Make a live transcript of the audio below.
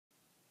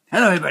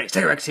Hello everybody,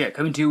 Rex here,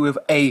 coming to you with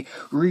a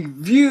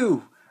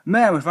review!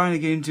 Man, we're finally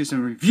getting into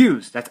some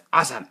reviews, that's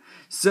awesome!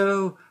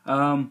 So,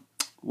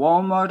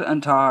 Walmart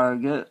and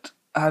Target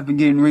have been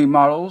getting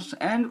remodels,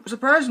 and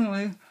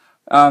surprisingly,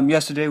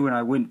 yesterday when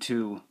I went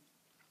to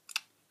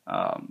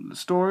the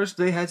stores,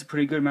 they had a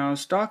pretty good amount of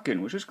stock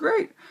in, which is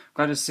great!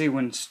 Glad to see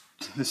when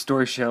the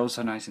store shelves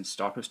are nice and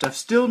stocked with stuff.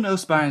 Still no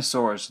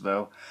Spinosaurus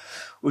though,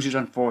 which is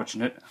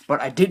unfortunate,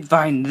 but I did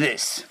find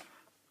this.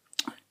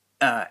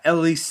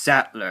 ELLIE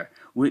SATTLER,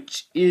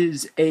 which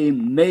is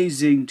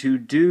amazing to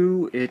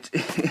do. It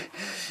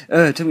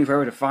took me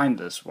forever to find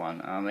this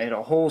one. They had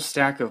a whole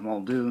stack of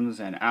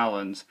Muldoons and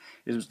Allens.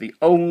 This was the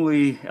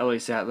only ELLIE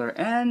SATTLER,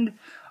 and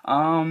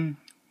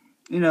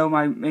you know,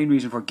 my main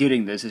reason for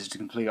getting this is to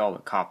complete all the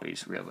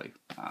copies, really.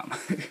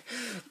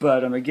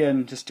 But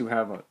again, just to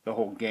have the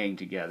whole gang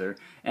together.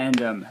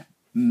 And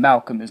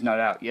Malcolm is not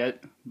out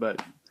yet,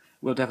 but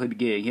we'll definitely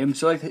be getting him.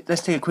 So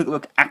let's take a quick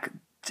look at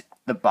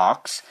the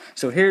box.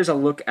 So here's a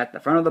look at the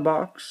front of the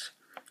box.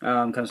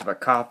 Comes with a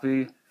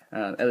copy,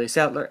 ELLIE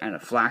SATTLER, and a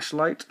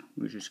flashlight,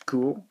 which is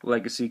cool.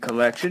 Legacy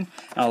collection.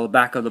 And the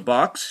back of the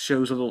box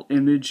shows a little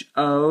image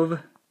of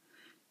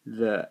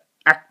the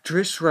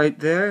actress right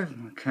there.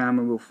 The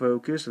camera will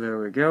focus.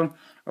 There we go.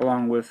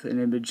 Along with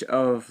an image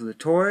of the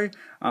toy.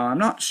 I'm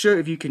not sure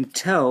if you can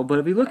tell, but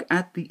if we look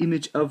at the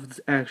image of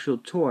the actual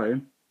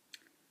toy,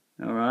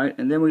 alright,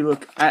 and then we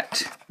look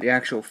at the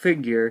actual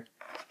figure,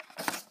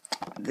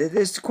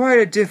 there's quite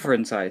a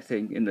difference, I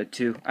think, in the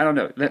two. I don't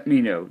know. Let me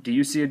know. Do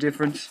you see a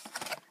difference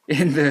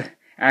in the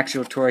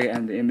actual toy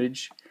and the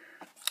image?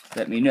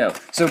 Let me know.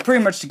 So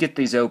pretty much to get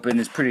these open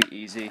is pretty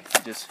easy.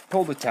 You just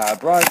pull the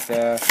tab right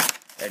there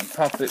and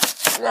pop it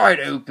right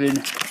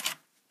open,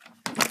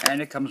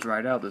 and it comes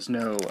right out. There's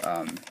no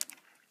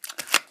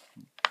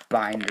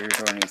binders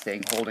or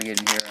anything holding it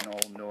in here, an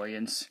old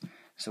annoyance.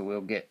 So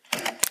we'll get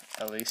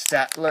ELLIE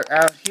SATTLER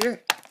out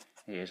here.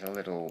 Here's a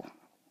little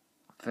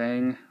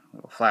thing.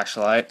 Little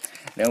flashlight.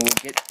 Then we'll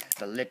get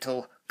the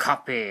little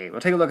copy.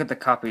 We'll take a look at the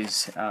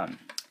copies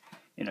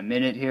in a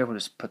minute here. We'll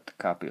just put the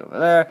copy over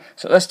there.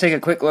 So let's take a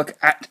quick look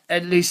at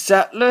ELLIE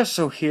SATTLER.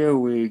 So here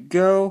we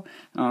go.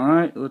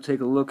 Alright, we'll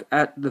take a look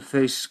at the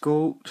face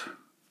sculpt.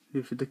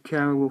 If the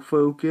camera will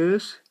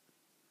focus.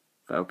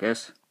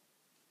 Focus.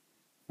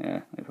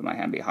 Yeah, let me put my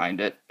hand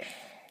behind it.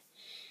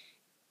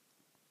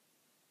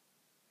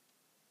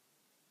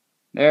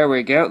 There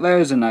we go.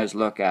 There's a nice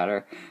look at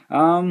her.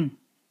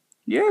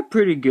 Yeah,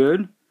 pretty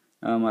good.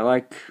 I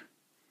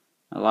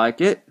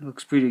like it.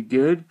 Looks pretty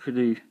good.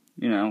 Pretty,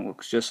 you know,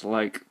 looks just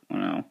like, you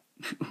know,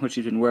 what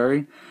she's been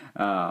wearing.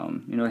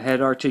 You know,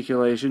 head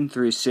articulation,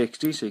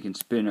 360, so you can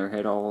spin her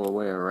head all the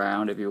way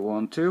around if you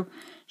want to.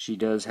 She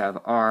does have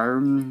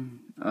arm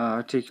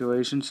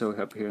articulation, so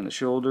up here in the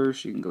shoulder,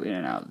 she can go in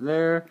and out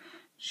there.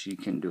 She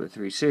can do a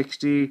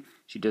 360.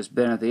 She does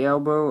bend at the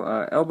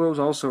elbow. Elbows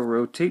also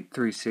rotate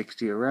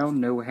 360 around.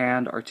 No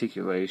hand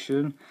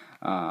articulation.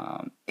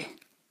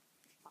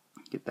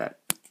 Get that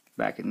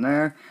back in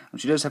there.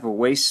 She does have a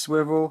waist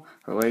swivel.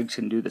 Her legs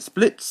can do the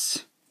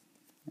splits.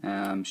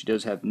 She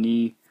does have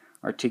knee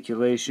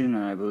articulation,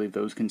 and I believe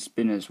those can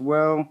spin as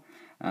well.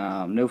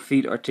 No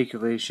feet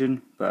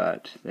articulation,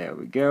 but there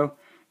we go.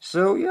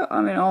 So yeah, I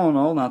mean, all in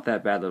all, not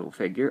that bad little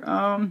figure.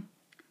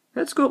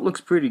 Head sculpt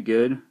looks pretty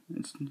good.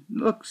 It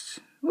looks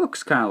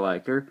kind of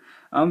like her.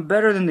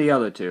 Better than the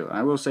other two.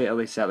 I will say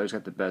ELLIE SATTLER's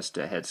got the best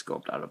head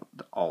sculpt out of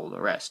all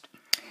the rest.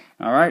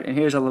 Alright, and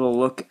here's a little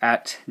look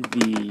at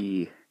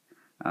the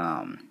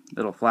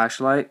little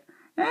flashlight.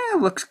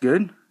 It looks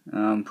good.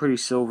 Pretty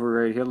silver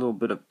right here. A little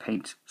bit of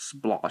paint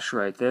splosh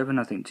right there, but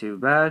nothing too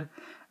bad.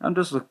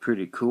 Does look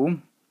pretty cool.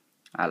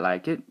 I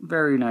like it.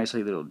 Very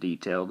nicely little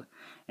detailed.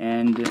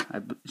 And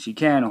she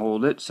can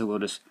hold it, so we'll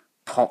just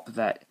pop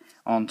that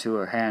onto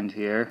her hand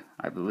here.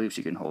 I believe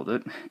she can hold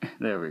it.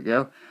 There we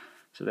go.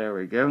 So there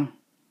we go.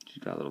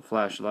 She's got a little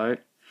flashlight,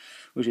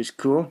 which is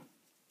cool.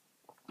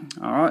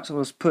 Alright, so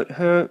let's put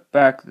her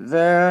back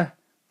there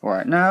for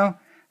right now.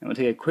 And we'll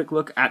take a quick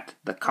look at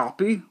the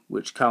copy,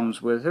 which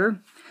comes with her.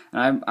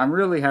 And I'm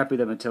really happy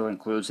that Mattel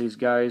includes these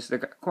guys. They're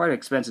quite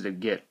expensive to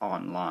get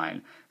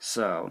online.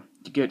 So,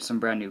 to get some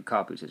brand new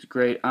copies is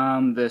great.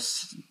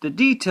 The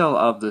detail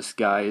of this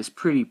guy is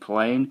pretty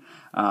plain.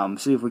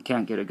 See if we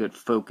can't get a good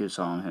focus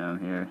on him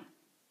here.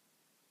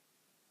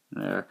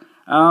 There.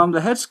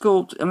 The head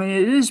sculpt, I mean,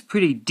 it is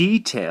pretty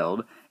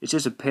detailed. It's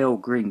just a pale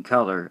green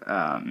color.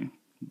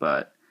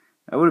 But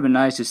it would have been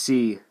nice to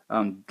see,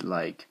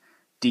 like,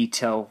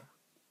 detail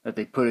that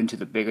they put into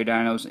the bigger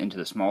dinos into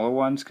the smaller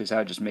ones, because that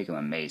would just make them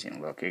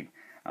amazing looking.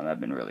 That would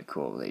have been really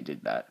cool if they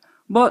did that.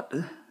 But,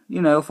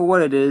 you know, for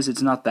what it is,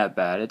 it's not that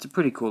bad. It's a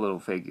pretty cool little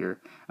figure.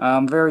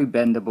 Very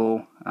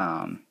bendable.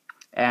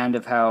 And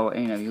of how,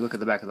 you know, you look at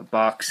the back of the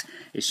box,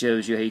 it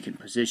shows you how you can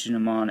position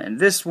them on. And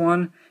this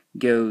one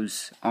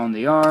goes on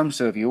the arm,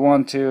 so if you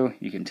want to,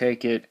 you can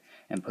take it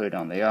and put it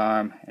on the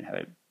arm and have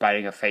it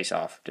biting her face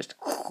off. Just,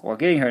 or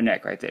getting her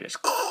neck right there. Just,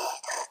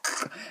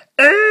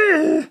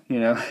 you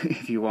know,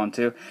 if you want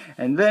to.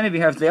 And then if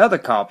you have the other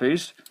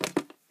copies,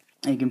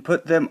 you can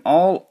put them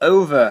all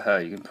over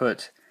her. You can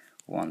put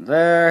one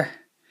there.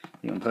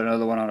 You can put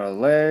another one on her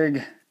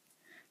leg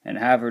and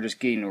have her just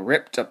getting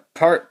ripped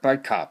apart by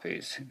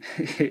copies.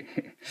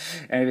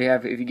 And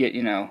if you get,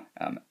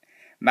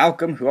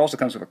 Malcolm, who also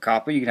comes with a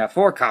copy, you can have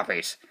 4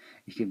 copies.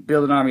 You can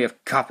build an army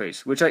of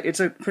copies, it's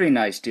a pretty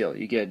nice deal.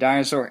 You get a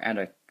dinosaur and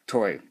a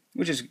toy,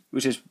 which is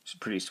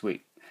pretty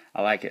sweet.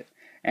 I like it.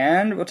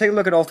 And we'll take a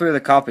look at all 3 of the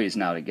copies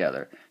now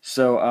together.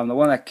 So the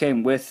one that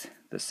came with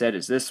the set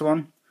is this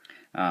one.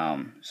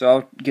 So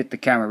I'll get the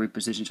camera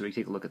repositioned so we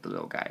can take a look at the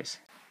little guys.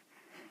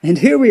 And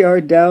here we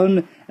are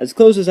down as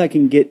close as I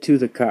can get to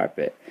the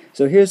carpet.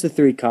 So here's the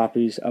 3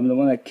 copies. The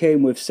one that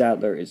came with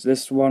Sattler is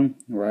this one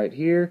right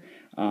here.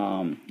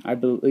 I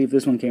believe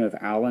this one came with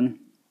Alan,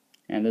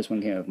 and this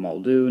one came with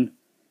Muldoon.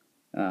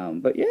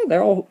 But yeah,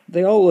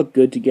 they all look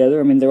good together.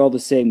 I mean, they're all the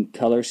same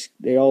colors.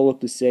 They all look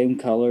the same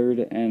colored,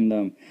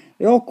 and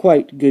they're all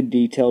quite good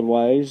detailed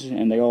wise,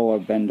 and they all are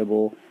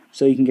bendable,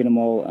 so you can get them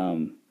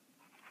all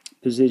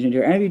positioned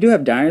here. And if you do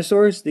have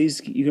dinosaurs,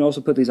 you can also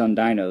put these on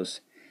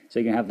dinos, so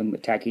you can have them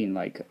attacking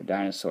like a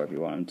dinosaur if you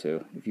want them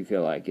to, if you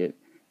feel like it.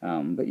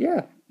 But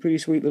yeah, pretty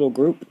sweet little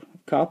group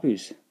of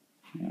copies.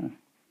 Yeah,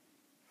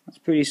 that's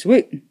pretty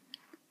sweet.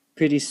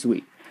 Pretty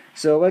sweet.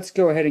 So let's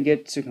go ahead and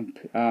get to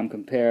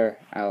compare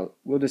out.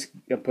 We'll just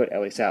put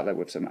Ellie Sattler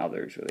with some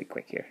others really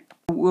quick here.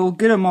 We'll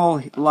get them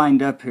all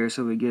lined up here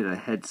so we get a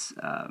heads.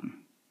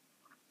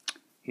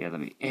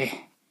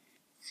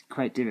 It's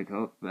quite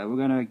difficult, but we're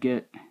gonna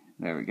get.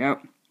 There we go.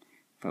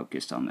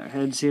 Focused on their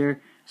heads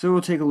here. So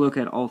we'll take a look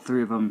at all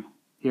 3 of them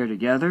here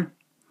together.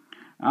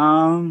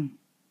 Yeah,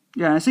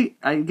 I see.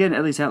 Again,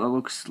 Ellie Sattler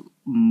looks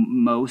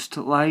most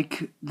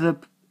like the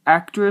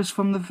actress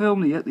from the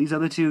film. These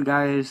other 2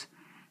 guys.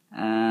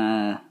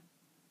 I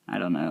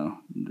don't know.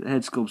 The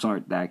head sculpts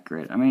aren't that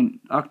great. I mean,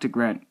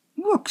 Octogrant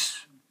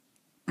looks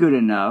good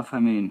enough. I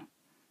mean,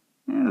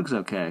 it looks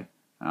okay.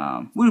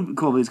 Would be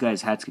cool if these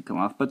guys' hats could come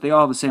off, but they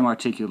all have the same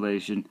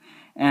articulation.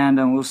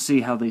 And we'll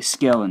see how they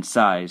scale in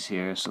size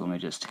here. So let me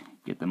just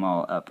get them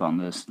all up on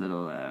this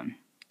little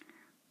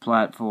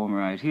platform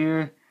right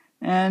here.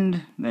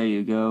 And there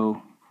you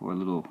go for a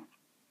little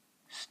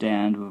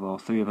stand with all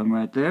 3 of them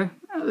right there.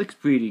 That looks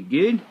pretty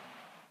good.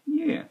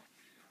 Yeah.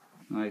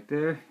 Right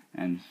there.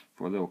 And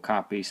for a little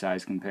copy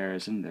size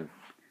comparison, they're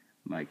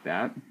like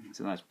that.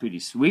 So that's pretty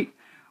sweet.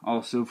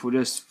 Also,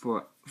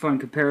 for fun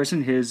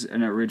comparison, here's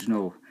an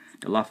original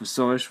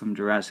Dilophosaurus from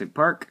Jurassic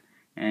Park.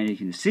 And you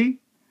can see,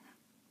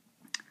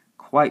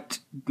 quite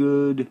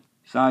good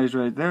size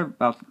right there.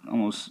 About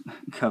almost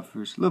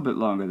covers, a little bit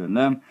longer than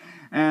them.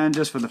 And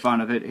just for the fun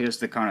of it, here's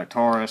the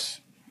Carnotaurus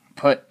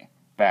put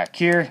back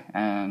here.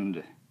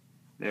 And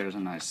there's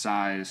a nice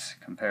size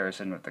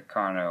comparison with the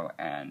Carno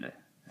and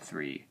the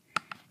 3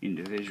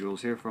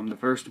 individuals here from the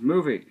first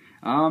movie.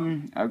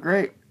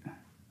 Great.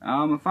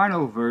 A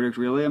final verdict,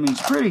 really. I mean,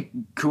 it's pretty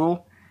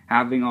cool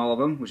having all of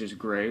them, which is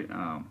great.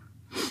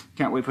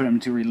 Can't wait for them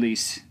to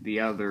release the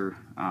other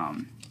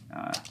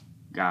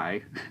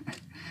guy,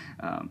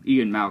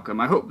 Ian Malcolm.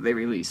 I hope they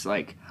release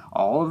like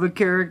all of the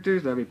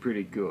characters. That'd be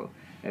pretty cool.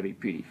 That'd be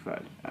pretty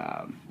fun.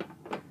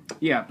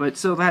 Yeah, but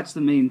so that's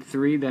the main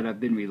 3 that have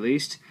been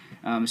released.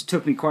 It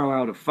took me quite a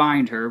while to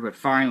find her, but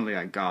finally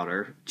I got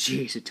her.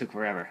 Jeez, it took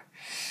forever.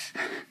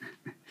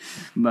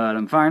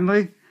 But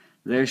finally,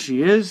 there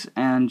she is,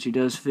 and she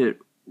does fit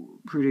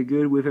pretty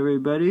good with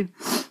everybody.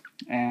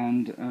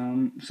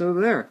 And so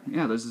there.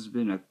 Yeah, this has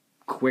been a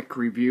quick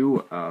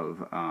review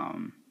of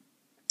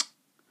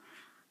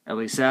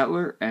Ellie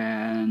Sattler,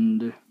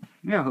 and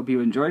yeah, I hope you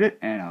enjoyed it,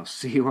 and I'll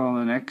see you all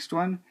in the next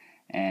one,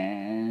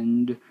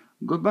 and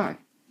goodbye.